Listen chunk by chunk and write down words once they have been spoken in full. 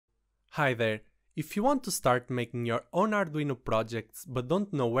Hi there! If you want to start making your own Arduino projects but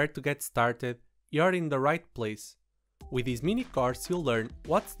don't know where to get started, you're in the right place. With this mini course you'll learn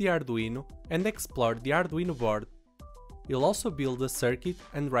what's the Arduino and explore the Arduino board. You'll also build a circuit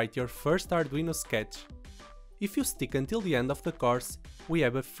and write your first Arduino sketch. If you stick until the end of the course, we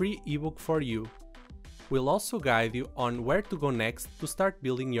have a free ebook for you. We'll also guide you on where to go next to start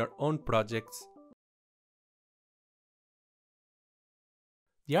building your own projects.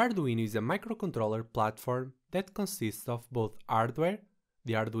 The Arduino is a microcontroller platform that consists of both hardware,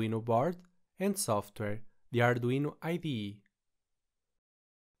 the Arduino board, and software, the Arduino IDE.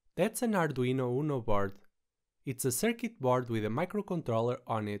 That's an Arduino Uno board. It's a circuit board with a microcontroller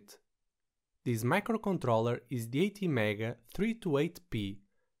on it. This microcontroller is the ATmega 328P,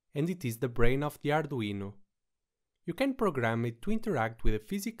 and it is the brain of the Arduino. You can program it to interact with the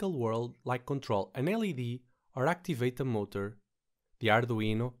physical world, like control an LED or activate a motor. The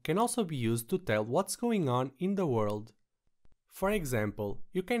Arduino can also be used to tell what's going on in the world. For example,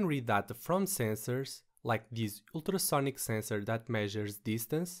 you can read data from sensors, like this ultrasonic sensor that measures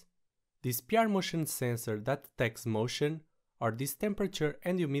distance, this PR motion sensor that detects motion, or this temperature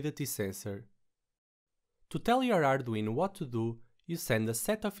and humidity sensor. To tell your Arduino what to do, you send a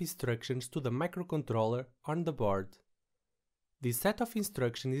set of instructions to the microcontroller on the board. This set of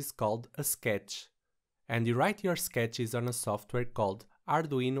instructions is called a sketch, and you write your sketches on a software called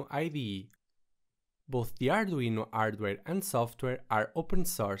Arduino IDE. Both the Arduino hardware and software are open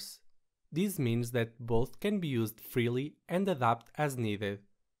source. This means that both can be used freely and adapt as needed.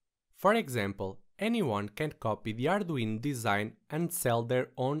 For example, anyone can copy the Arduino design and sell their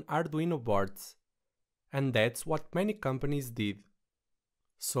own Arduino boards. And that's what many companies did.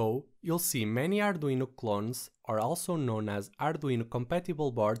 So, you'll see many Arduino clones, or also known as Arduino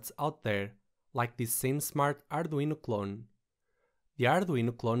compatible boards out there, like this SainSmart Arduino clone. The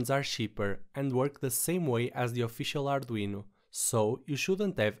Arduino clones are cheaper and work the same way as the official Arduino, so you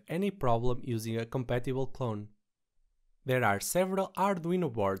shouldn't have any problem using a compatible clone. There are several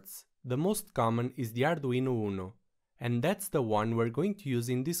Arduino boards. The most common is the Arduino Uno, and that's the one we're going to use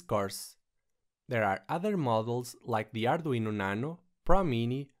in this course. There are other models like the Arduino Nano, Pro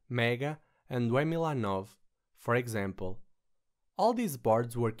Mini, Mega, and 2009, for example. All these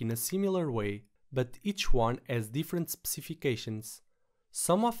boards work in a similar way, but each one has different specifications.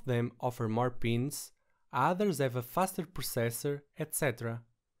 Some of them offer more pins, others have a faster processor, etc.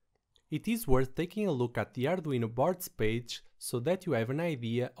 It is worth taking a look at the Arduino boards page so that you have an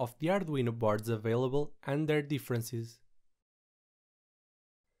idea of the Arduino boards available and their differences.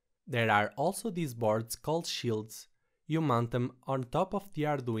 There are also these boards called shields. You mount them on top of the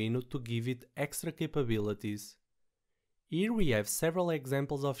Arduino to give it extra capabilities. Here we have several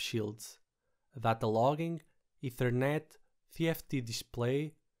examples of shields: data logging, Ethernet, TFT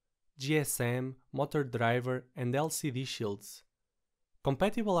display, GSM, motor driver, and LCD shields.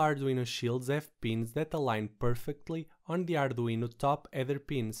 Compatible Arduino shields have pins that align perfectly on the Arduino top header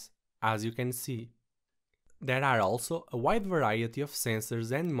pins, as you can see. There are also a wide variety of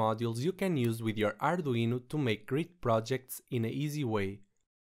sensors and modules you can use with your Arduino to make great projects in an easy way.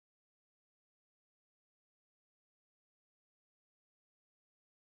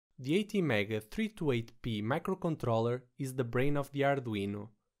 The ATmega 328P microcontroller is the brain of the Arduino,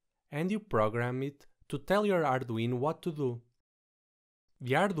 and you program it to tell your Arduino what to do.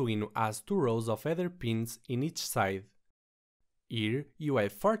 The Arduino has 2 rows of header pins in each side. Here you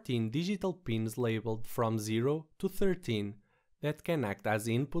have 14 digital pins labeled from 0 to 13 that can act as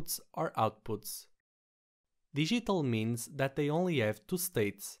inputs or outputs. Digital means that they only have 2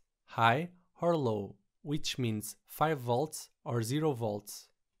 states, high or low, which means 5 volts or 0 volts.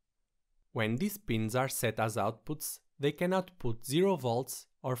 When these pins are set as outputs, they can output 0 volts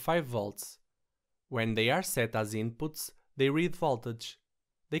or 5 volts. When they are set as inputs, they read voltage.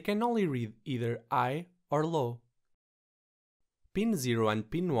 They can only read either high or low. Pin 0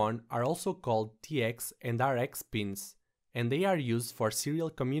 and pin 1 are also called TX and RX pins, and they are used for serial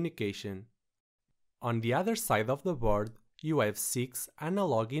communication. On the other side of the board, you have 6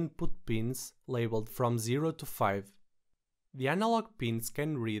 analog input pins labeled from 0 to 5. The analog pins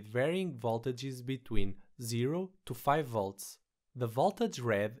can read varying voltages between 0 to 5 volts. The voltage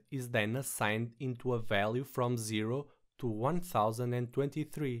read is then assigned into a value from 0 to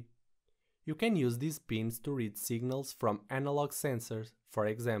 1023. You can use these pins to read signals from analog sensors, for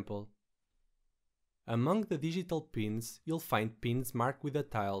example. Among the digital pins, you'll find pins marked with a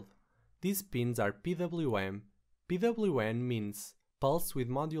tilde. These pins are PWM. PWM means pulse with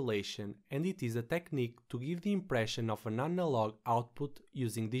modulation, and it is a technique to give the impression of an analog output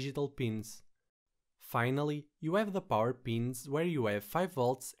using digital pins. Finally, you have the power pins where you have 5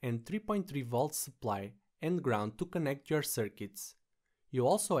 volts and 3.3 volts supply and ground to connect your circuits. You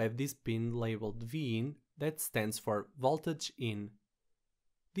also have this pin labeled VIN that stands for voltage in.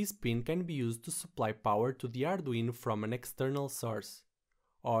 This pin can be used to supply power to the Arduino from an external source,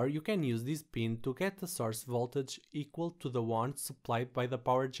 or you can use this pin to get the source voltage equal to the one supplied by the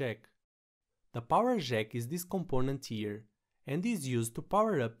power jack. The power jack is this component here, and is used to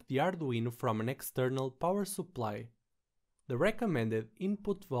power up the Arduino from an external power supply. The recommended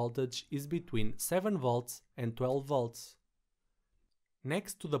input voltage is between 7 volts and 12 volts.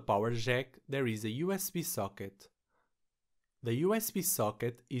 Next to the power jack there is a USB socket. The USB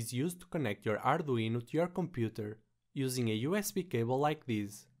socket is used to connect your Arduino to your computer using a USB cable like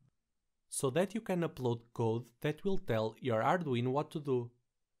this, so that you can upload code that will tell your Arduino what to do.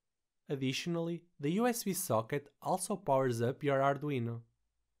 Additionally, the USB socket also powers up your Arduino.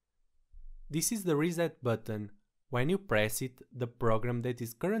 This is the reset button. When you press it, the program that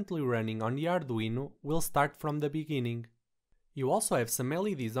is currently running on the Arduino will start from the beginning. You also have some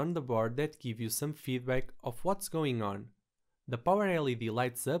LEDs on the board that give you some feedback of what's going on. The power LED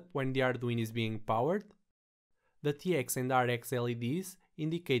lights up when the Arduino is being powered. The TX and RX LEDs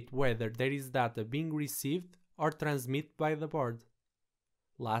indicate whether there is data being received or transmitted by the board.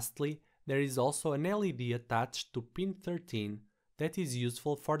 Lastly, there is also an LED attached to pin 13 that is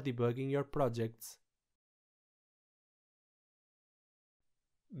useful for debugging your projects.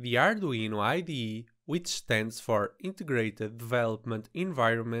 The Arduino IDE, which stands for Integrated Development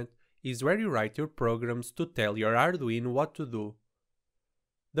Environment, is where you write your programs to tell your Arduino what to do.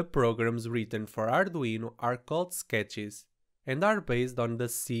 The programs written for Arduino are called sketches and are based on the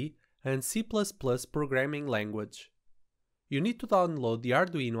C and C++ programming language. You need to download the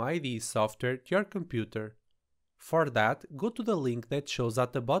Arduino IDE software to your computer. For that, go to the link that shows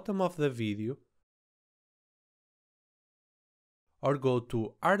at the bottom of the video or go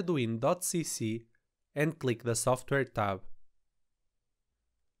to arduino.cc and click the Software tab.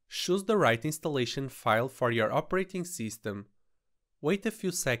 Choose the right installation file for your operating system. Wait a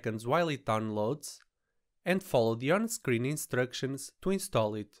few seconds while it downloads and follow the on-screen instructions to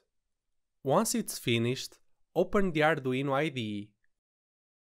install it. Once it's finished, open the Arduino IDE.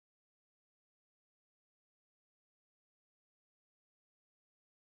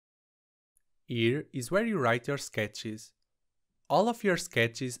 Here is where you write your sketches. All of your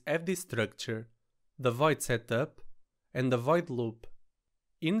sketches have this structure, the void setup and the void loop.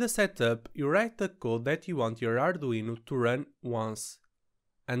 In the setup, you write the code that you want your Arduino to run once,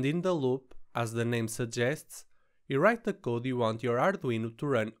 and in the loop, as the name suggests, you write the code you want your Arduino to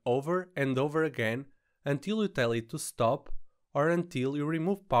run over and over again until you tell it to stop or until you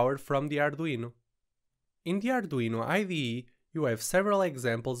remove power from the Arduino. In the Arduino IDE, you have several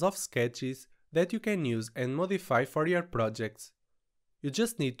examples of sketches that you can use and modify for your projects. You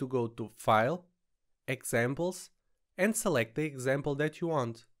just need to go to File, Examples, and select the example that you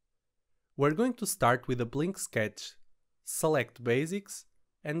want. We're going to start with a blink sketch. Select Basics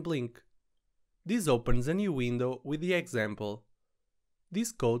and blink. This opens a new window with the example.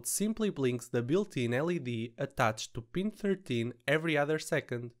 This code simply blinks the built-in LED attached to pin 13 every other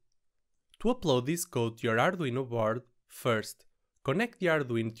second. To upload this code to your Arduino board, first, connect the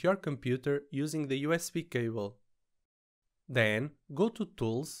Arduino to your computer using the USB cable. Then, go to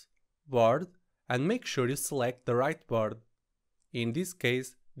Tools, Board, and make sure you select the right board. In this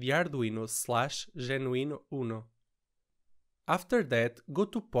case, the Arduino/Genuino Uno. After that, go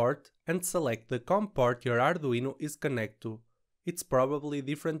to Port and select the COM port your Arduino is connected to. It's probably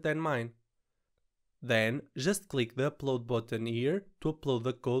different than mine. Then, just click the Upload button here to upload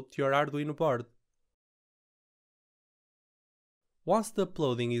the code to your Arduino board. Once the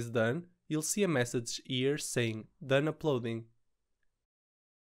uploading is done, you'll see a message here saying Done uploading.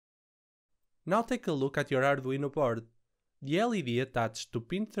 Now take a look at your Arduino board. The LED attached to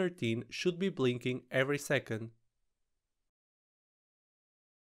pin 13 should be blinking every second.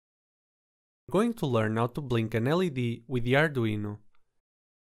 We're going to learn how to blink an LED with the Arduino.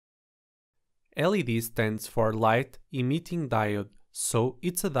 LED stands for Light Emitting Diode, so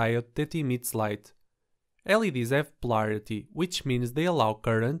it's a diode that emits light. LEDs have polarity, which means they allow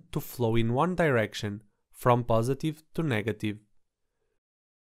current to flow in one direction, from positive to negative.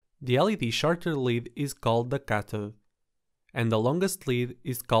 The LED shorter lead is called the cathode, and the longest lead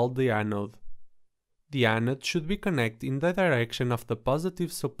is called the anode. The anode should be connected in the direction of the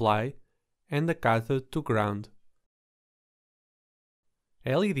positive supply and the cathode to ground.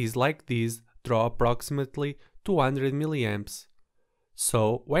 LEDs like these draw approximately 200 mA.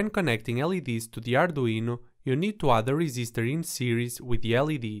 So, when connecting LEDs to the Arduino, you need to add a resistor in series with the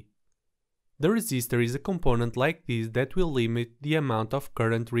LED. The resistor is a component like this that will limit the amount of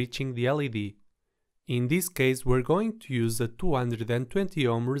current reaching the LED. In this case, we're going to use a 220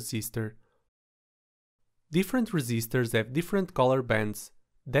 ohm resistor. Different resistors have different color bands.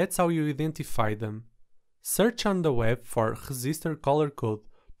 That's how you identify them. Search on the web for resistor color code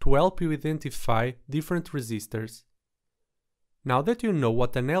to help you identify different resistors. Now that you know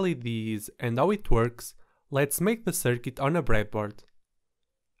what an LED is and how it works, let's make the circuit on a breadboard.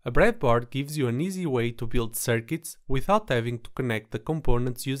 A breadboard gives you an easy way to build circuits without having to connect the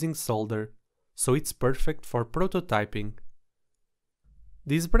components using solder, so it's perfect for prototyping.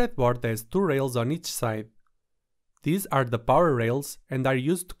 This breadboard has two rails on each side. These are the power rails and are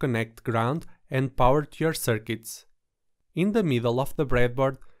used to connect ground and power to your circuits. In the middle of the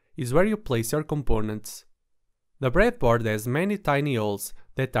breadboard is where you place your components. The breadboard has many tiny holes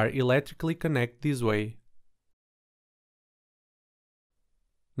that are electrically connected this way.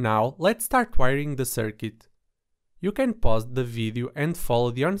 Now let's start wiring the circuit. You can pause the video and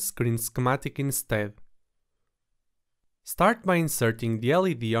follow the on-screen schematic instead. Start by inserting the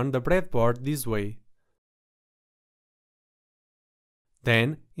LED on the breadboard this way.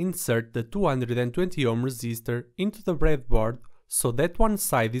 Then insert the 220 ohm resistor into the breadboard so that one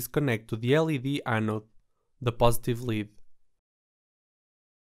side is connected to the LED anode, the positive lead.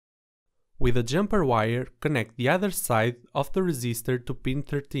 With a jumper wire, connect the other side of the resistor to pin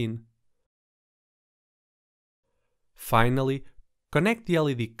 13. Finally, connect the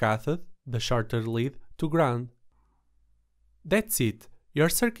LED cathode, the shorter lead, to ground. That's it, your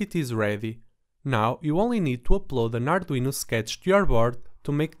circuit is ready. Now you only need to upload an Arduino sketch to your board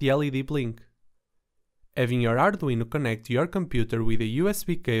to make the LED blink. Having your Arduino connect to your computer with a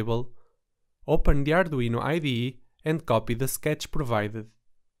USB cable, open the Arduino IDE and copy the sketch provided.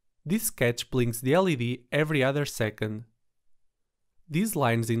 This sketch blinks the LED every other second. These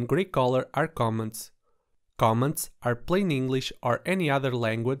lines in grey color are comments. Comments are plain English or any other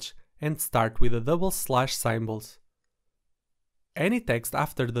language and start with the double slash symbols. Any text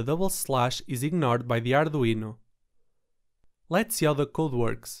after the double slash is ignored by the Arduino. Let's see how the code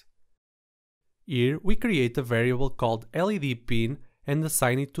works. Here we create a variable called LED pin and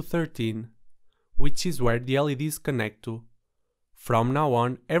assign it to 13, which is where the LEDs connect to. From now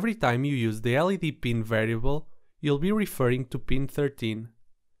on, every time you use the LED pin variable, you'll be referring to pin 13.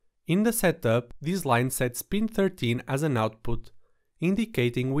 In the setup, this line sets pin 13 as an output,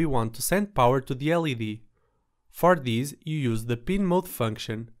 indicating we want to send power to the LED. For this, you use the pin mode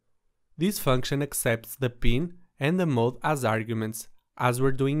function. This function accepts the pin and the mode as arguments, as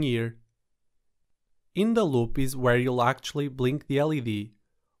we're doing here. In the loop is where you'll actually blink the LED.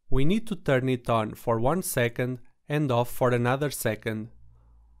 We need to turn it on for 1 second and off for another second.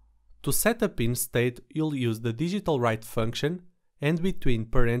 To set a pin state, you'll use the digital write function and between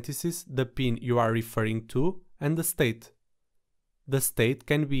parentheses the pin you are referring to and the state. The state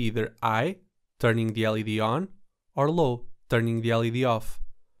can be either high, turning the LED on, or low, turning the LED off.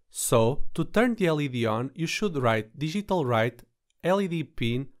 So, to turn the LED on, you should write digital write LED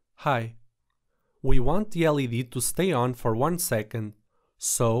pin high. We want the LED to stay on for 1 second,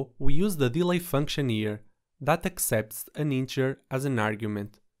 so we use the delay function here that accepts an integer as an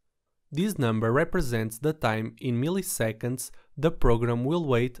argument. This number represents the time in milliseconds the program will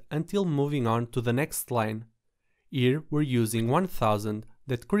wait until moving on to the next line. Here we're using 1000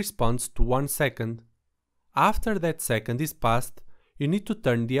 that corresponds to 1 second. After that second is passed, you need to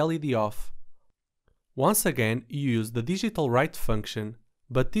turn the LED off. Once again, you use the digital write function,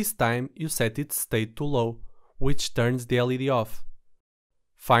 but this time you set its state to low, which turns the LED off.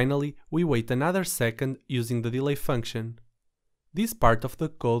 Finally, we wait another second using the delay function. This part of the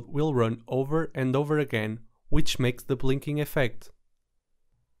code will run over and over again, which makes the blinking effect.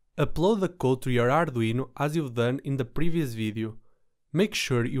 Upload the code to your Arduino as you've done in the previous video. Make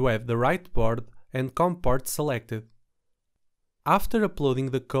sure you have the right board and COM port selected. After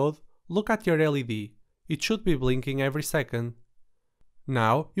uploading the code, look at your LED. It should be blinking every second.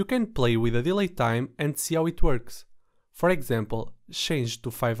 Now you can play with the delay time and see how it works. For example, change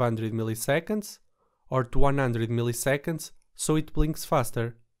to 500 milliseconds or to 100 milliseconds so it blinks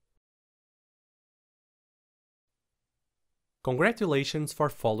faster. Congratulations for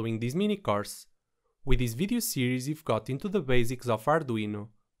following this mini course. With this video series you've got into the basics of Arduino,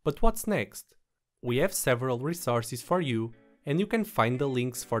 but what's next? We have several resources for you and you can find the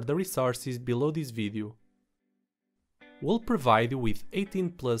links for the resources below this video. We'll provide you with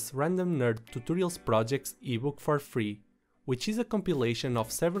 18+ Random Nerd Tutorials Projects ebook for free, which is a compilation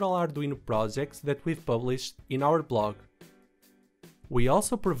of several Arduino projects that we've published in our blog. We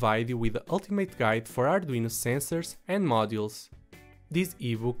also provide you with the ultimate guide for Arduino sensors and modules. This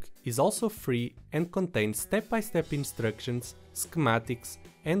ebook is also free and contains step-by-step instructions, schematics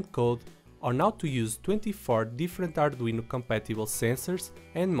and code on how to use 24 different Arduino compatible sensors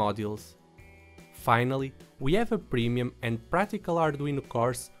and modules. Finally, we have a premium and practical Arduino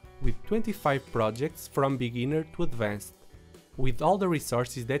course with 25 projects from beginner to advanced, with all the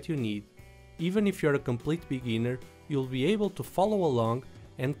resources that you need. Even if you're a complete beginner, you'll be able to follow along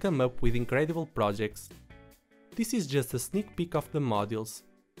and come up with incredible projects. This is just a sneak peek of the modules,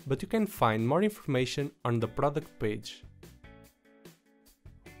 but you can find more information on the product page.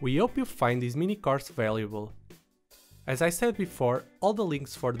 We hope you find this mini course valuable. As I said before, all the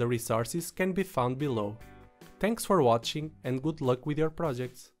links for the resources can be found below. Thanks for watching and good luck with your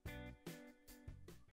projects!